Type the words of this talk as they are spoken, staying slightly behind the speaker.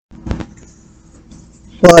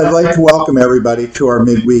Well, I'd like to welcome everybody to our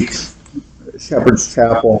midweek Shepherd's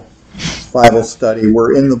Chapel Bible study.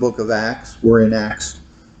 We're in the book of Acts. We're in Acts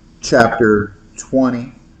chapter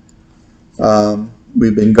 20.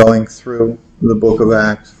 We've been going through the book of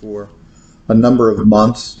Acts for a number of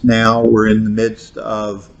months now. We're in the midst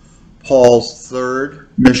of Paul's third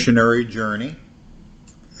missionary journey.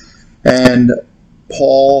 And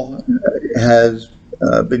Paul has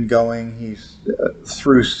been going. He's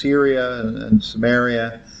through Syria and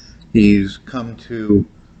Samaria. He's come to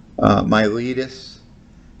Miletus,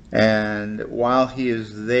 and while he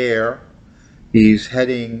is there, he's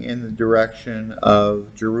heading in the direction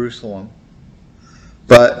of Jerusalem.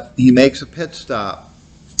 But he makes a pit stop,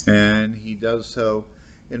 and he does so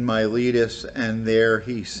in Miletus, and there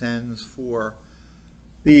he sends for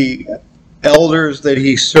the elders that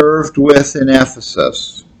he served with in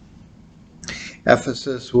Ephesus.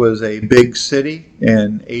 Ephesus was a big city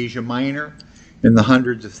in Asia Minor, in the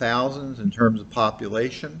hundreds of thousands in terms of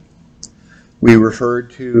population. We referred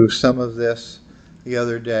to some of this the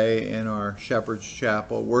other day in our Shepherd's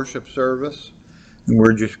Chapel worship service, and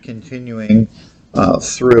we're just continuing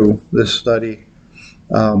through this study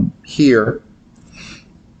here.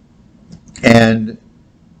 And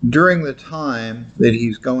during the time that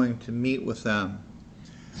he's going to meet with them,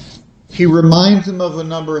 he reminds them of a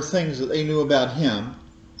number of things that they knew about him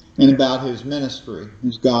and about his ministry,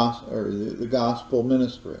 the gospel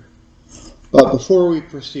ministry. But before we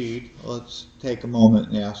proceed, let's take a moment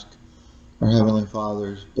and ask our Heavenly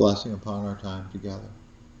Father's blessing upon our time together.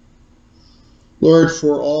 Lord,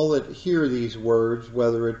 for all that hear these words,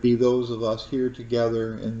 whether it be those of us here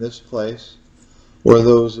together in this place, or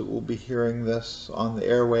those that will be hearing this on the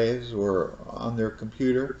airwaves or on their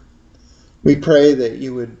computer, we pray that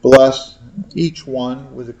you would bless each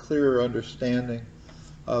one with a clearer understanding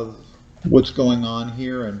of what's going on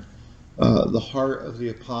here and the heart of the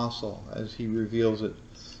apostle as he reveals it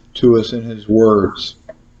to us in his words.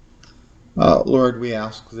 Lord, we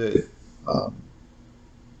ask that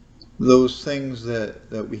those things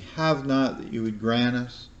that we have not, that you would grant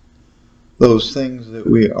us, those things that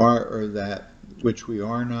we are, or that which we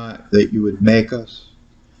are not, that you would make us.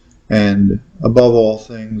 And above all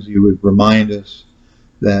things, you would remind us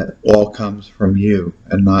that all comes from you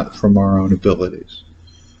and not from our own abilities.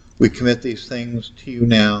 We commit these things to you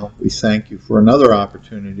now. We thank you for another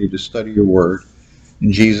opportunity to study your word.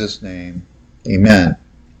 In Jesus' name, amen.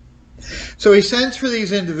 So he sends for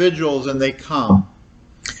these individuals, and they come,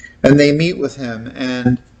 and they meet with him,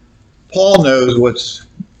 and Paul knows what's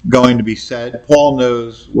going to be said. Paul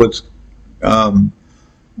knows what's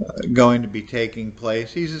going to be taking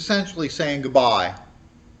place. He's essentially saying goodbye.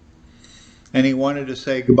 And he wanted to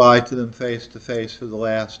say goodbye to them face to face for the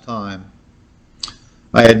last time.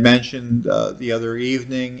 I had mentioned the other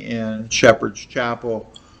evening in Shepherd's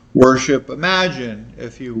Chapel worship, imagine,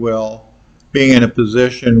 if you will, being in a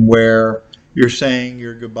position where you're saying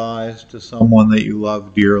your goodbyes to someone that you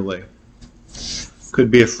love dearly. Could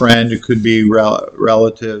be a friend, it could be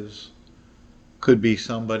relatives, could be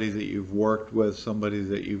somebody that you've worked with, somebody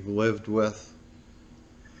that you've lived with.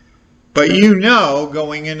 But you know,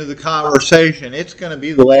 going into the conversation, it's going to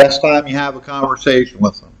be the last time you have a conversation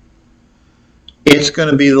with them. It's going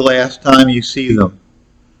to be the last time you see them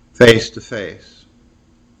face to face.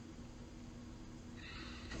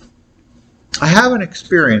 I haven't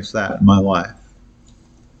experienced that in my life.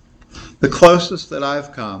 The closest that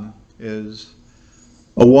I've come is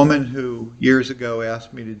a woman who years ago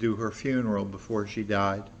asked me to do her funeral before she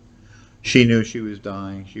died. She knew she was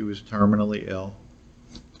dying. She was terminally ill.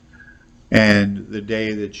 And the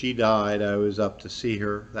day that she died, I was up to see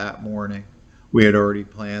her that morning. We had already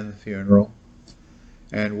planned the funeral.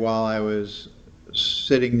 And while I was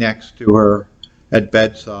sitting next to her at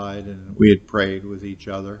bedside, and we had prayed with each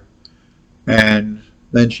other, and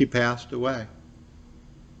then she passed away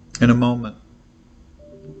in a moment.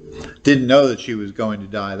 Didn't know that she was going to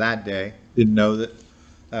die that day. Didn't know that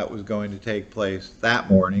that was going to take place that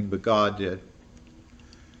morning, but God did.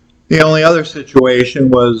 The only other situation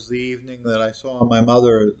was the evening that I saw my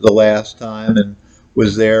mother the last time and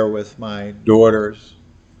was there with my daughters,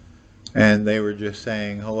 and they were just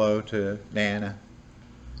saying hello to Nana,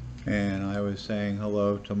 and I was saying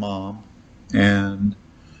hello to Mom, and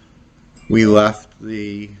we left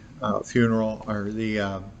the funeral, or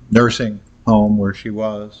the nursing home where she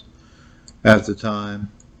was at the time,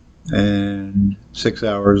 and 6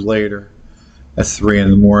 hours later, at 3 in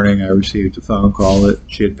the morning, I received a phone call that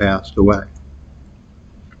she had passed away.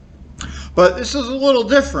 But this is a little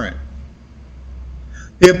different.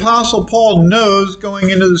 The Apostle Paul knows going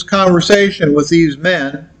into this conversation with these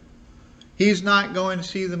men, He's not going to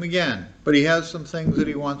see them again, but he has some things that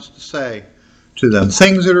he wants to say to them,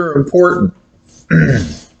 things that are important.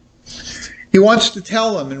 He wants to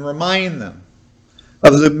tell them and remind them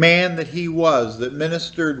of the man that he was, that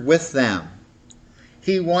ministered with them.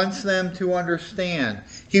 He wants them to understand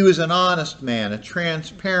he was an honest man, a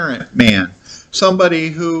transparent man, somebody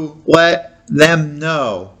who let them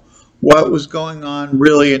know what was going on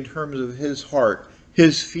really in terms of his heart,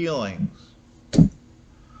 his feelings.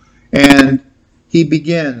 And he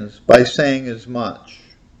begins by saying as much.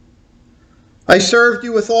 I served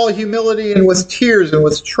you with all humility and with tears and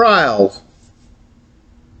with trials.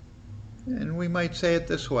 And we might say it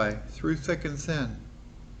this way, through thick and thin,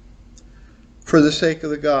 for the sake of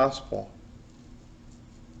the gospel.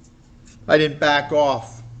 I didn't back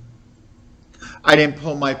off. I didn't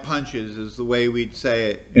pull my punches, is the way we'd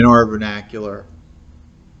say it in our vernacular.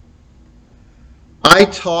 I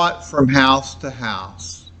taught from house to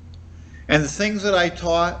house. And the things that I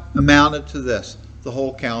taught amounted to this, the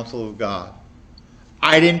whole counsel of God.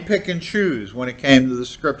 I didn't pick and choose when it came to the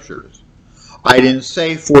scriptures. I didn't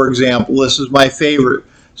say, for example, this is my favorite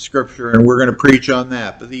scripture and we're going to preach on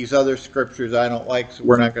that, but these other scriptures I don't like, so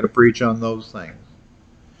we're not going to preach on those things.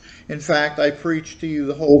 In fact, I preached to you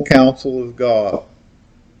the whole counsel of God.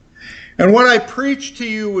 And what I preached to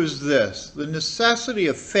you was this, the necessity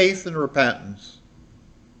of faith and repentance.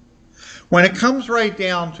 When it comes right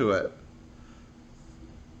down to it,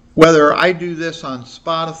 whether I do this on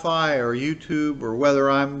Spotify or YouTube, or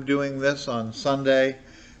whether I'm doing this on Sunday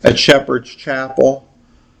at Shepherd's Chapel,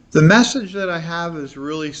 the message that I have is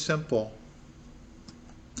really simple.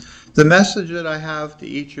 The message that I have to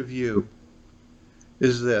each of you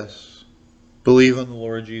is this: believe on the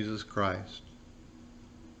Lord Jesus Christ.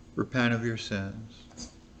 Repent of your sins.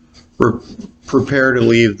 Prepare to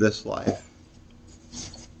leave this life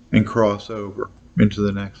and cross over into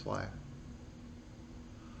the next life.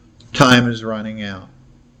 Time is running out.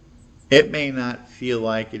 It may not feel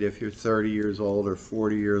like it if you're 30 years old or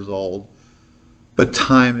 40 years old, but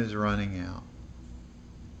time is running out.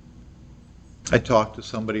 I talked to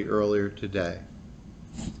somebody earlier today.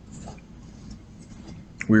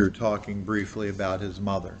 We were talking briefly about his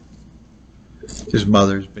mother. His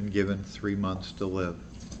mother's been given 3 months to live.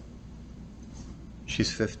 She's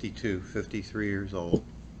 52, 53 years old.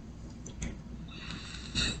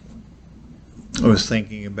 I was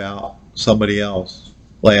thinking about somebody else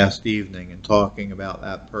last evening and talking about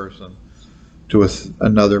that person to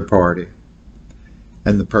another party.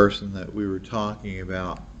 And the person that we were talking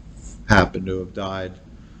about happened to have died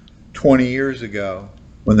 20 years ago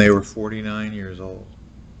when they were 49 years old.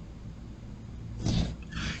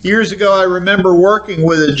 Years ago, I remember working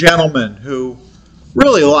with a gentleman who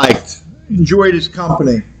really enjoyed his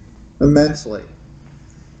company immensely.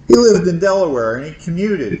 He lived in Delaware and he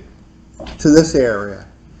commuted to this area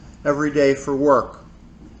every day for work.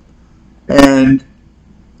 And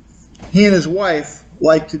he and his wife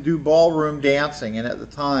liked to do ballroom dancing, and at the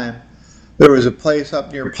time there was a place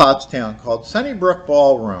up near Pottstown called Sunnybrook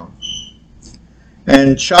Ballroom.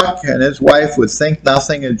 And Chuck and his wife would think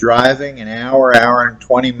nothing of driving an hour and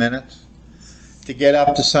 20 minutes to get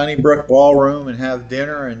up to Sunnybrook Ballroom and have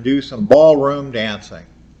dinner and do some ballroom dancing.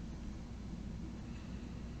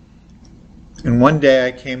 And one day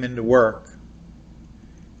I came into work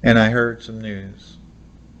and I heard some news.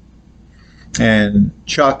 And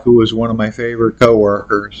Chuck, who was one of my favorite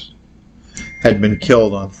coworkers, had been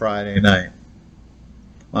killed on Friday night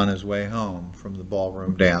on his way home from the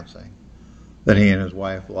ballroom dancing that he and his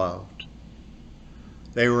wife loved.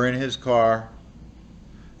 They were in his car.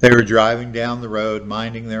 They were driving down the road,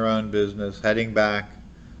 minding their own business, heading back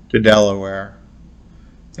to Delaware.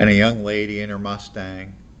 And a young lady in her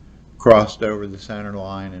Mustang crossed over the center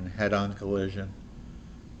line in head-on collision.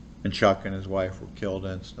 And Chuck and his wife were killed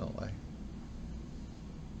instantly.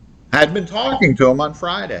 I had been talking to him on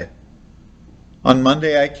Friday. On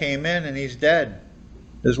Monday I came in and he's dead.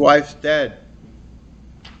 His wife's dead.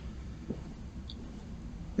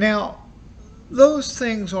 Now, those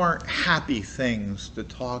things aren't happy things to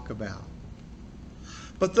talk about.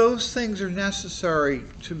 But those things are necessary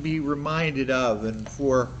to be reminded of and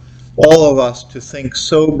for all of us to think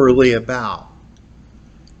soberly about.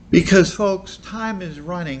 Because, folks, time is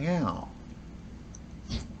running out.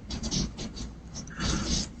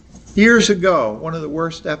 Years ago, one of the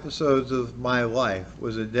worst episodes of my life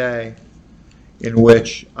was a day in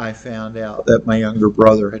which I found out that my younger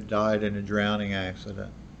brother had died in a drowning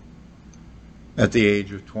accident at the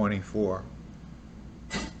age of 24.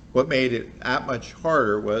 What made it that much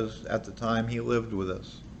harder was, at the time, he lived with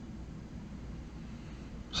us.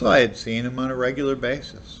 So I had seen him on a regular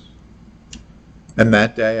basis. And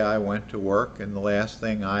that day I went to work, and the last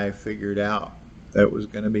thing I figured out that was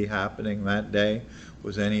going to be happening that day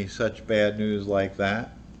was any such bad news like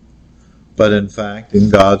that. But in fact, in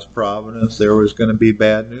God's providence, there was going to be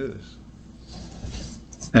bad news.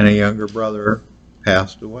 And a younger brother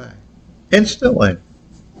passed away. Instantly.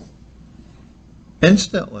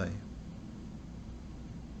 Instantly.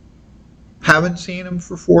 Haven't seen him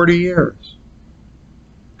for 40 years.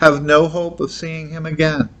 Have no hope of seeing him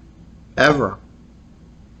again. Ever.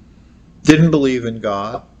 Didn't believe in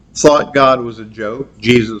God. Thought God was a joke.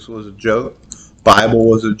 Jesus was a joke. Bible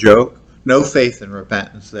was a joke. No faith and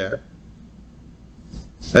repentance there.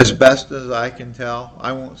 As best as I can tell,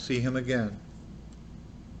 I won't see him again.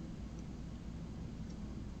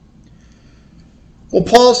 Well,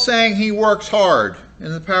 Paul's saying he works hard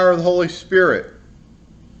in the power of the Holy Spirit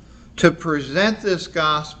to present this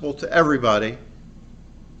gospel to everybody,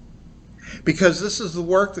 because this is the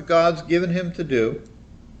work that God's given him to do.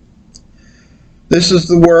 This is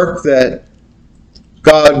the work that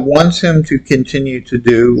God wants him to continue to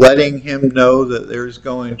do, letting him know that there's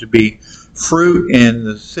going to be fruit in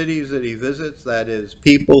the cities that he visits, that is,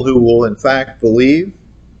 people who will in fact believe,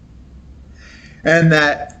 and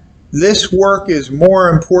that this work is more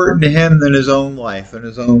important to him than his own life and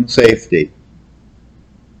his own safety.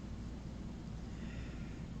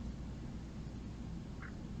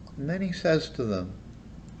 And then he says to them,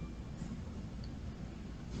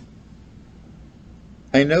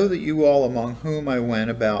 I know that you all among whom I went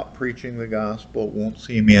about preaching the gospel won't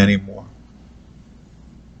see me anymore.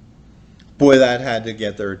 Boy, that had to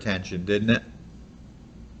get their attention, didn't it?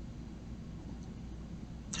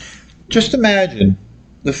 Just imagine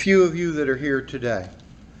the few of you that are here today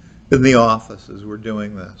in the office as we're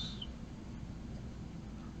doing this.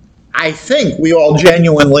 I think we all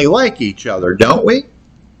genuinely like each other, don't we?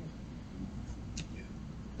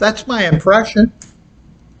 That's my impression.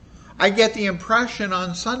 I get the impression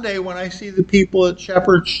on Sunday when I see the people at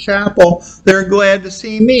Shepherd's Chapel, they're glad to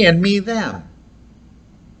see me and me them.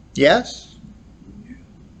 Yes?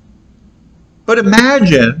 But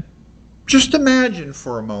imagine, just imagine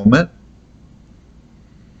for a moment,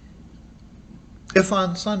 if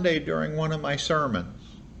on Sunday during one of my sermons,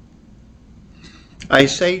 I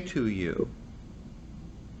say to you,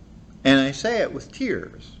 and I say it with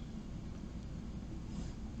tears,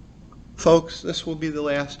 folks, this will be the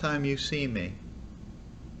last time you see me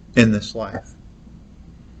in this life.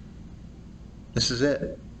 This is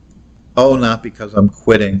it. Oh, not because I'm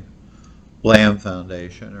quitting Lamb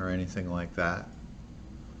Foundation or anything like that,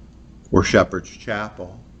 or Shepherd's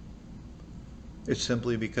Chapel. It's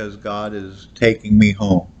simply because God is taking me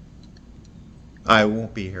home. I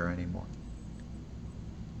won't be here anymore.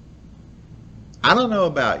 I don't know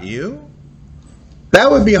about you. That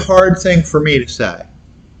would be a hard thing for me to say.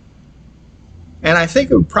 And I think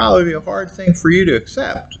it would probably be a hard thing for you to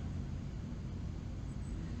accept.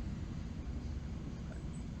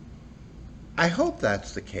 I hope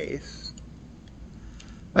that's the case.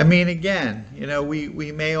 I mean, again,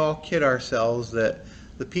 we may all kid ourselves that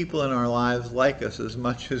the people in our lives like us as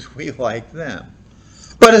much as we like them.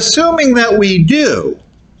 But assuming that we do,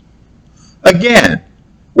 again,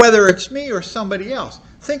 whether it's me or somebody else,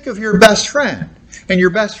 think of your best friend. And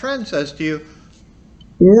your best friend says to you,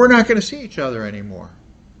 we're not going to see each other anymore.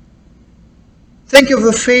 Think of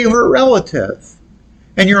a favorite relative,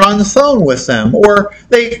 and you're on the phone with them, or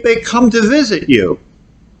they come to visit you.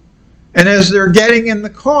 And as they're getting in the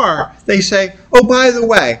car, they say, oh, by the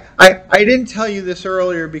way, I didn't tell you this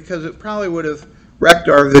earlier because it probably would have wrecked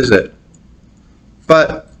our visit.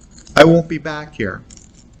 But I won't be back here.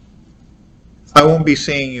 I won't be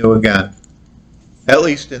seeing you again, at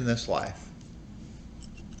least in this life.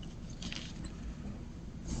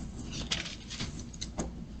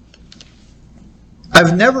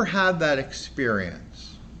 I've never had that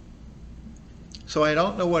experience, so I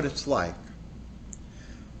don't know what it's like.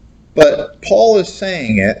 But Paul is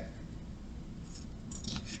saying it,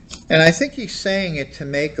 and I think he's saying it to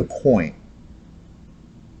make a point.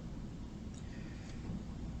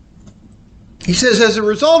 He says, as a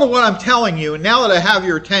result of what I'm telling you, and now that I have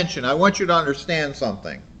your attention, I want you to understand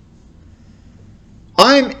something.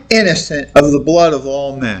 I'm innocent of the blood of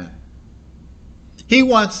all men. He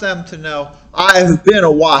wants them to know, I've been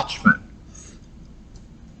a watchman.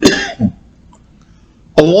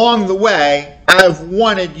 Along the way, I've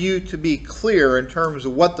wanted you to be clear in terms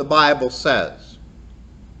of what the Bible says.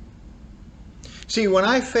 See, when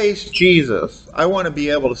I face Jesus, I want to be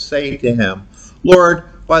able to say to him, Lord,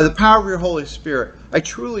 by the power of your Holy Spirit, I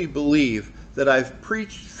truly believe that I've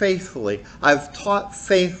preached faithfully, I've taught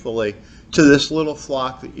faithfully to this little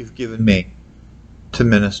flock that you've given me to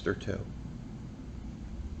minister to.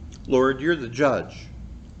 Lord, you're the judge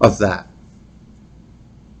of that.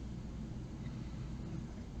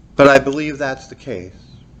 But I believe that's the case.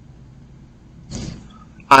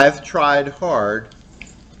 I've tried hard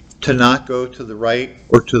to not go to the right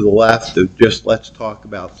or to the left of just let's talk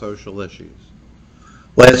about social issues.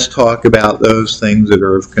 Let's talk about those things that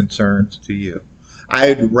are of concerns to you.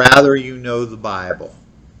 I'd rather you know the Bible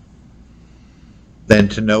than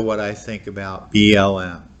to know what I think about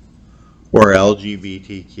BLM or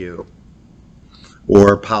LGBTQ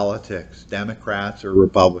or politics, Democrats or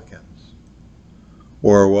Republicans,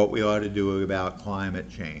 or what we ought to do about climate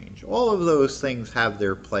change. All of those things have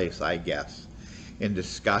their place, I guess, in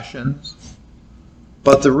discussions.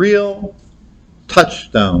 But the real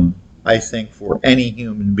touchstone, I think, for any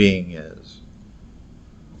human being is,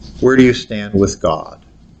 where do you stand with God?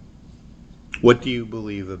 What do you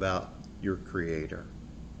believe about your Creator?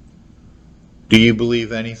 Do you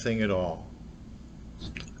believe anything at all?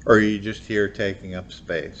 Or are you just here taking up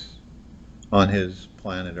space on His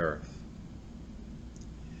planet Earth?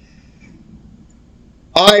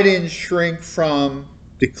 I didn't shrink from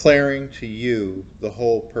declaring to you the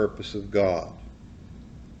whole purpose of God.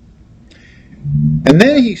 And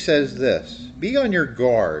then he says this, be on your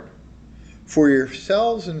guard for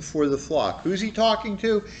yourselves and for the flock. Who's he talking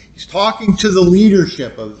to? He's talking to the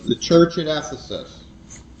leadership of the church at Ephesus.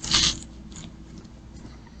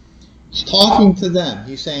 He's talking to them.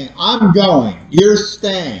 He's saying, I'm going, you're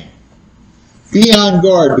staying. Be on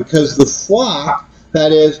guard, because the flock,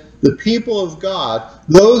 that is, the people of God,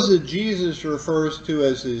 those that Jesus refers to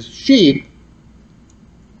as his sheep,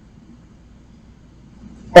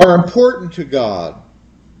 are important to God.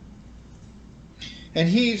 And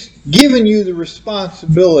he's given you the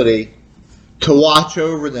responsibility to watch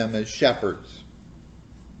over them as shepherds.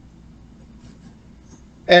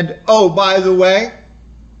 And, oh, by the way,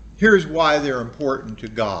 here's why they're important to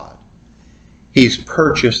God. He's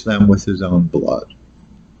purchased them with his own blood.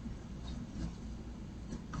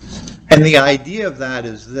 And the idea of that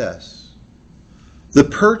is this. The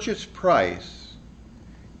purchase price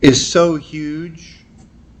is so huge,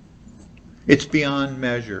 it's beyond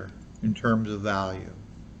measure in terms of value.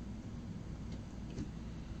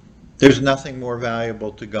 There's nothing more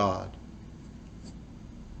valuable to God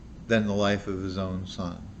than the life of his own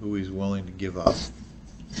Son, who he's willing to give up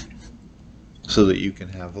so that you can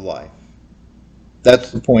have a life.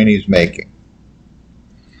 That's the point he's making.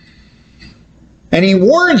 And he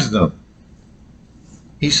warns them.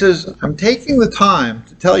 He says, I'm taking the time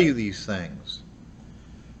to tell you these things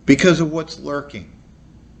because of what's lurking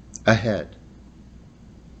ahead.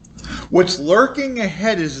 What's lurking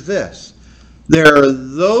ahead is this. There are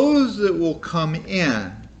those that will come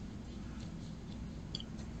in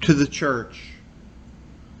to the church,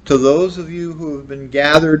 to those of you who have been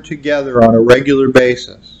gathered together on a regular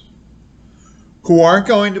basis, who aren't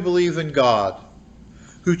going to believe in God,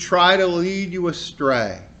 who try to lead you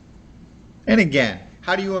astray. And again,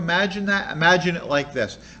 how do you imagine that? Imagine it like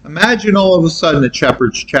this. Imagine all of a sudden at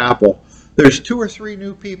Shepherd's Chapel, there's 2 or 3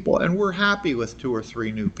 new people, and we're happy with 2 or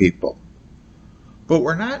 3 new people. But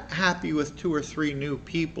we're not happy with 2 or 3 new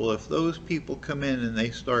people if those people come in and they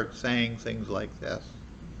start saying things like this.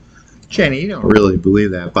 Jenny, you don't really believe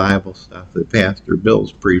that Bible stuff that Pastor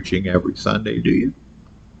Bill's preaching every Sunday, do you?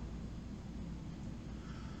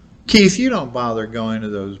 Keith, you don't bother going to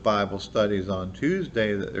those Bible studies on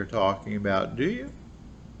Tuesday that they're talking about, do you?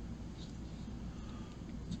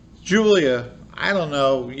 Julia, I don't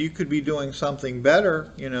know, you could be doing something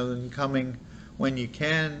better, than coming when you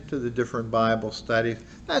can to the different Bible studies.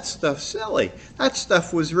 That stuff's silly. That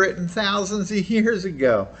stuff was written thousands of years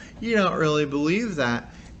ago. You don't really believe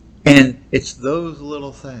that. And it's those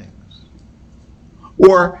little things.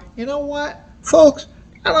 Or, you know what, folks,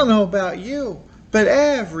 I don't know about you, but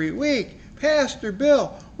every week, Pastor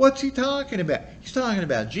Bill, what's he talking about? He's talking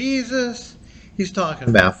about Jesus. He's talking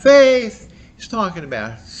about faith. He's talking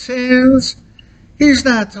about sins. He's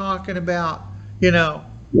not talking about,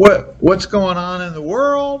 what's going on in the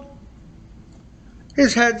world.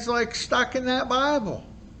 His head's like stuck in that Bible.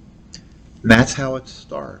 And that's how it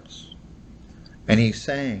starts. And he's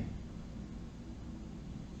saying,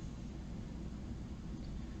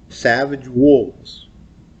 savage wolves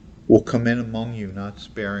will come in among you, not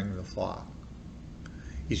sparing the flock.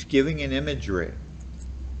 He's giving an imagery.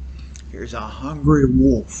 Here's a hungry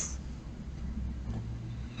wolf.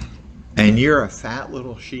 And you're a fat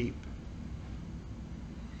little sheep.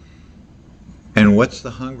 And what's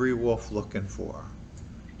the hungry wolf looking for?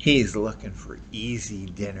 He's looking for easy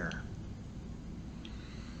dinner.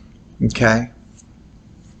 Okay?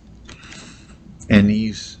 And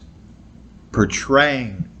he's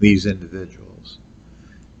portraying these individuals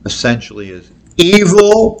essentially is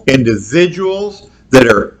evil individuals that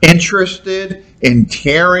are interested in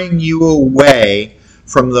tearing you away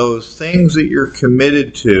from those things that you're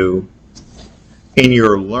committed to in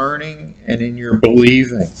your learning and in your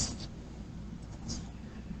believing.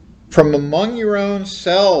 From among your own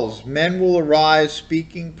selves, men will arise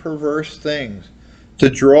speaking perverse things to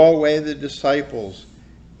draw away the disciples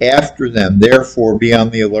after them. Therefore, be on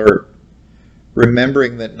the alert,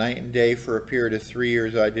 remembering that night and day for a period of 3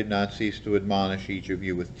 years I did not cease to admonish each of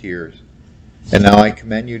you with tears. And now I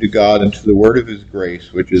commend you to God and to the word of his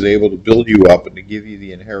grace, which is able to build you up and to give you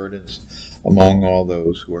the inheritance among all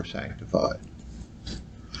those who are sanctified.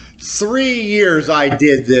 3 years I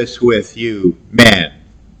did this with you, men.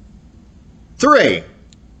 3.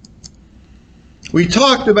 We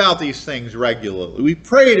talked about these things regularly. We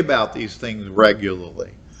prayed about these things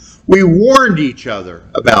regularly. We warned each other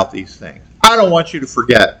about these things. I don't want you to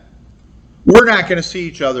forget. We're not going to see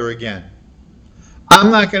each other again.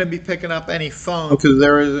 I'm not going to be picking up any phone because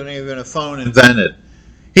there isn't even a phone invented.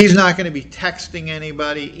 He's not going to be texting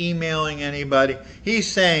anybody, emailing anybody. He's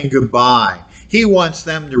saying goodbye. He wants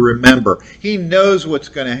them to remember. He knows what's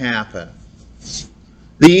going to happen.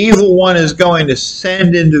 The evil one is going to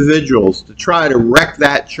send individuals to try to wreck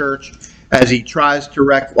that church as he tries to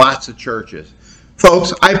wreck lots of churches.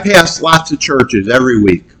 Folks, I pass lots of churches every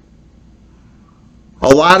week. A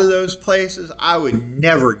lot of those places I would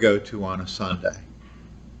never go to on a Sunday.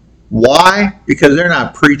 Why? Because they're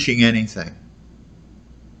not preaching anything.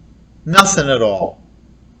 Nothing at all.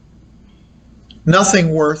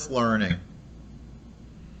 Nothing worth learning.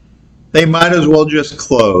 They might as well just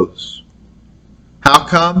close. How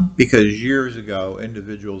come? Because years ago,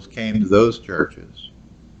 individuals came to those churches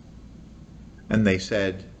and they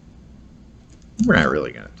said, we're not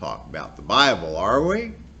really going to talk about the Bible, are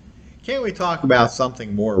we? Can't we talk about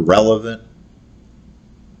something more relevant?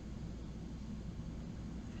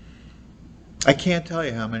 I can't tell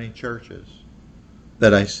you how many churches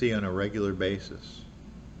that I see on a regular basis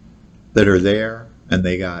that are there and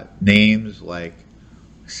they got names like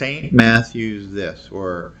St. Matthew's this,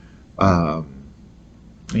 or the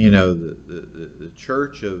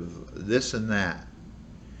church of this and that.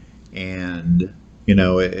 And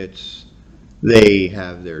they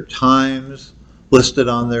have their times listed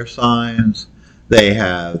on their signs. They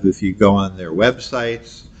have, if you go on their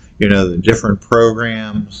websites, the different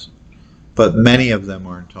programs. But many of them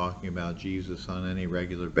aren't talking about Jesus on any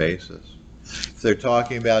regular basis. If they're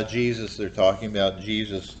talking about Jesus, they're talking about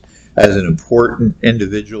Jesus as an important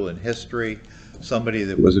individual in history, somebody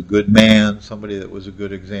that was a good man, somebody that was a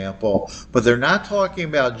good example. But they're not talking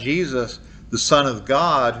about Jesus, the Son of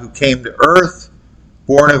God, who came to earth,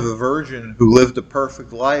 born of a virgin, who lived a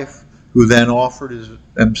perfect life, who then offered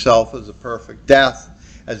himself as a perfect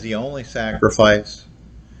death, as the only sacrifice,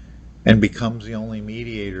 and becomes the only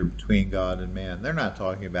mediator between God and man. They're not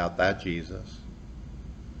talking about that Jesus.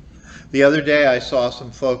 The other day I saw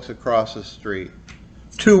some folks across the street.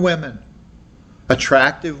 2 women.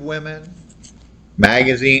 Attractive women.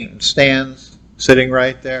 Magazine stands sitting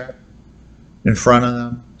right there in front of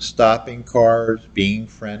them. Stopping cars, being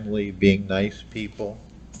friendly, being nice people.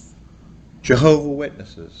 Jehovah's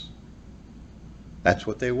Witnesses. That's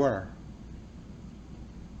what they were.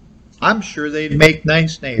 I'm sure they'd make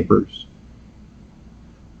nice neighbors.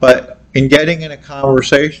 But in getting in a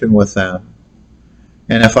conversation with them,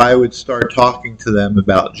 and if I would start talking to them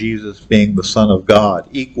about Jesus being the Son of God,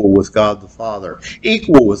 equal with God the Father,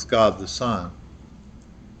 equal with God the Son,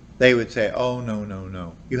 they would say, oh,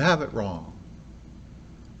 no, you have it wrong.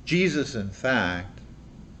 Jesus, in fact,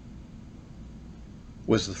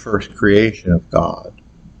 was the first creation of God.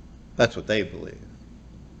 That's what they believe.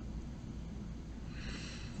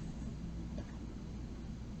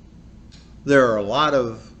 There are a lot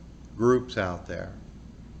of groups out there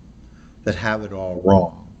that have it all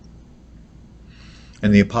wrong.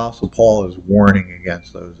 And the Apostle Paul is warning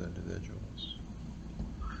against those individuals.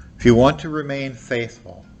 If you want to remain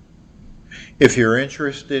faithful, if you're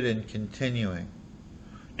interested in continuing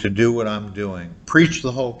to do what I'm doing, preach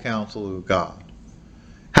the whole counsel of God.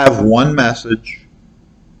 Have one message.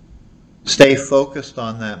 Stay focused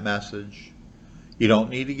on that message. You don't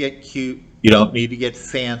need to get cute. You don't need to get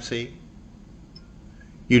fancy.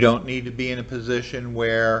 You don't need to be in a position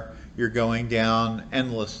where you're going down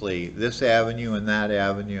endlessly, this avenue and that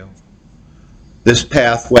avenue, this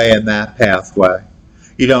pathway and that pathway.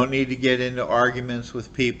 You don't need to get into arguments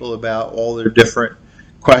with people about all their different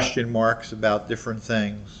question marks about different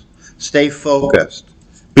things. Stay focused.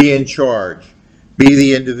 Be in charge. Be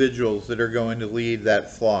the individuals that are going to lead that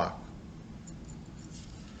flock.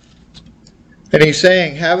 And he's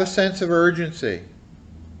saying, have a sense of urgency.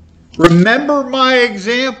 Remember my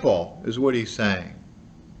example, is what he's saying.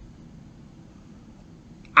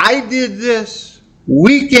 I did this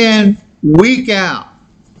week in, week out.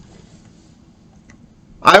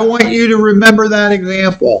 I want you to remember that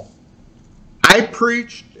example. I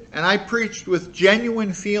preached, and I preached with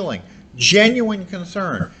genuine feeling, genuine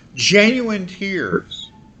concern, genuine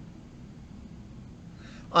tears.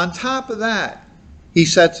 On top of that, he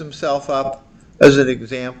sets himself up as an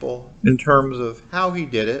example in terms of how he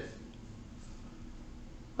did it.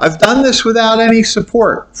 I've done this without any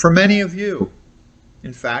support from any of you.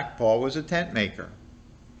 In fact, Paul was a tent maker.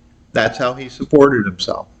 That's how he supported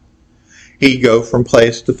himself. He'd go from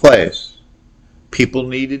place to place. People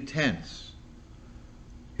needed tents.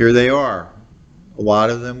 Here they are. A lot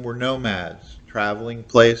of them were nomads, traveling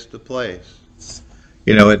place to place.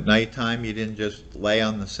 You know, at nighttime, you didn't just lay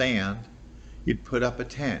on the sand. You'd put up a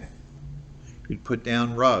tent. You'd put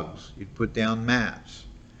down rugs. You'd put down mats.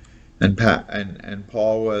 And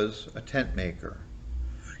Paul was a tent maker.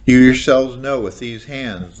 You yourselves know with these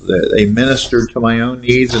hands that they ministered to my own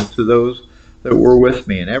needs and to those that were with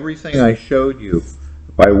me. And everything I showed you,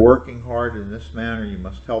 by working hard in this manner, you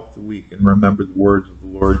must help the weak and remember the words of the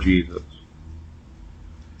Lord Jesus.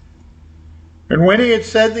 And when he had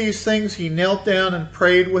said these things, he knelt down and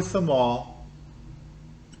prayed with them all.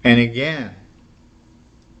 And again,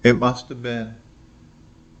 it must have been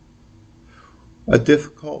a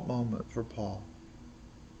difficult moment for Paul.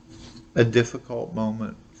 A difficult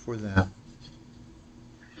moment for them.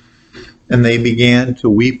 And they began to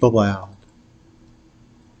weep aloud.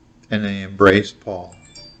 And they embraced Paul.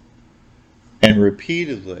 And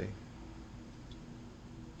repeatedly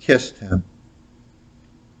kissed him.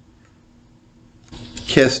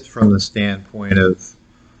 Kissed from the standpoint of,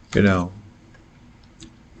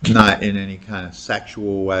 not in any kind of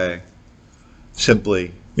sexual way.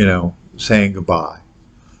 Simply, saying goodbye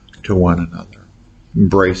to one another.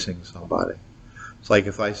 Embracing somebody. It's like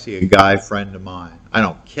if I see a guy friend of mine, I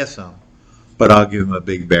don't kiss him, but I'll give him a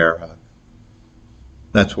big bear hug.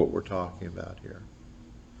 That's what we're talking about here.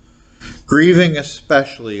 Grieving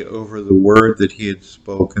especially over the word that he had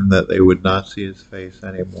spoken, that they would not see his face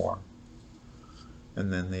anymore.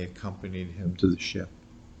 And then they accompanied him to the ship.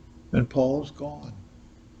 And Paul is gone.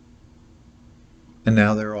 And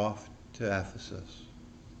now they're off to Ephesus.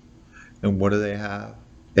 And what do they have?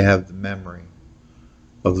 They have the memory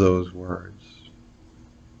of those words.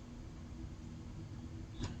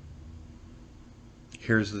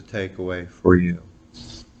 Here's the takeaway for you.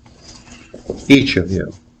 Each of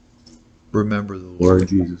you, remember the Lord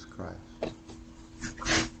Jesus Christ.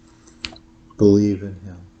 Believe in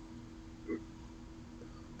him.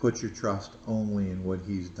 Put your trust only in what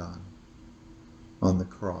he's done on the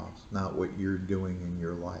cross, not what you're doing in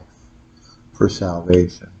your life for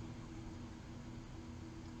salvation.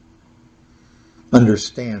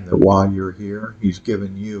 Understand that while you're here, he's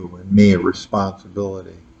given you and me a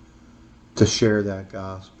responsibility to share that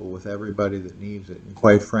gospel with everybody that needs it. And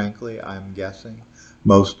quite frankly, I'm guessing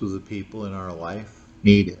most of the people in our life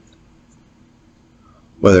need it.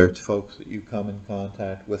 Whether it's folks that you come in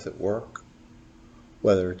contact with at work,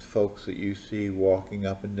 whether it's folks that you see walking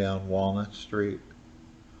up and down Walnut Street,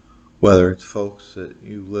 whether it's folks that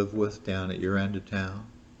you live with down at your end of town,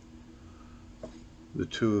 the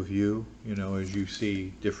two of you, as you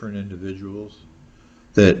see different individuals,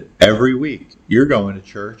 that every week you're going to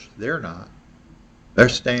church, they're not. They're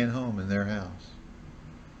staying home in their house.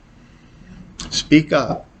 Speak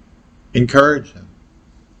up. Encourage them.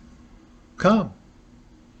 Come.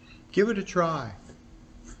 Give it a try.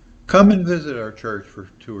 Come and visit our church for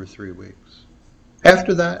 2 or 3 weeks.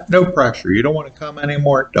 After that, no pressure. You don't want to come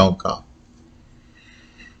anymore? Don't come.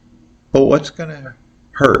 But what's going to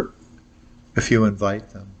hurt if you invite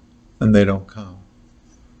them and they don't come?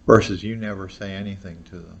 Versus you never say anything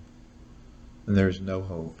to them. And there's no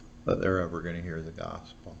hope that they're ever going to hear the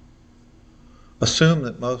gospel. Assume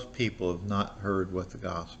that most people have not heard what the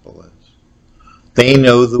gospel is. They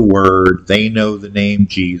know the word. They know the name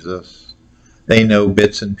Jesus. They know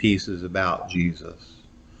bits and pieces about Jesus.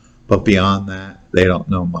 But beyond that, they don't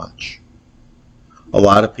know much. A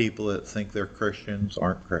lot of people that think they're Christians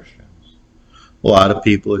aren't Christians. A lot of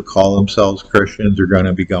people that call themselves Christians are going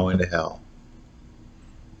to be going to hell.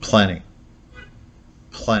 Plenty.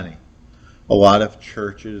 A lot of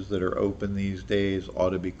churches that are open these days ought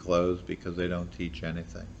to be closed because they don't teach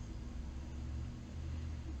anything.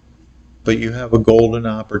 But you have a golden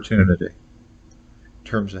opportunity in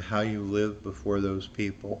terms of how you live before those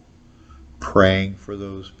people, praying for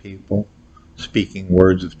those people, speaking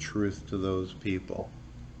words of truth to those people.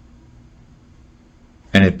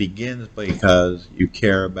 And it begins because you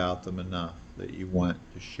care about them enough that you want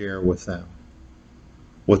to share with them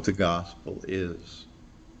what the gospel is,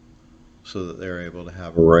 so that they're able to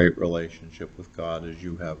have a right relationship with God as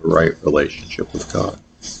you have a right relationship with God.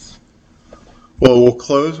 Well, we'll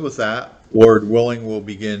close with that. Lord willing, we'll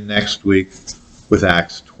begin next week with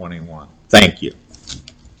Acts 21. Thank you.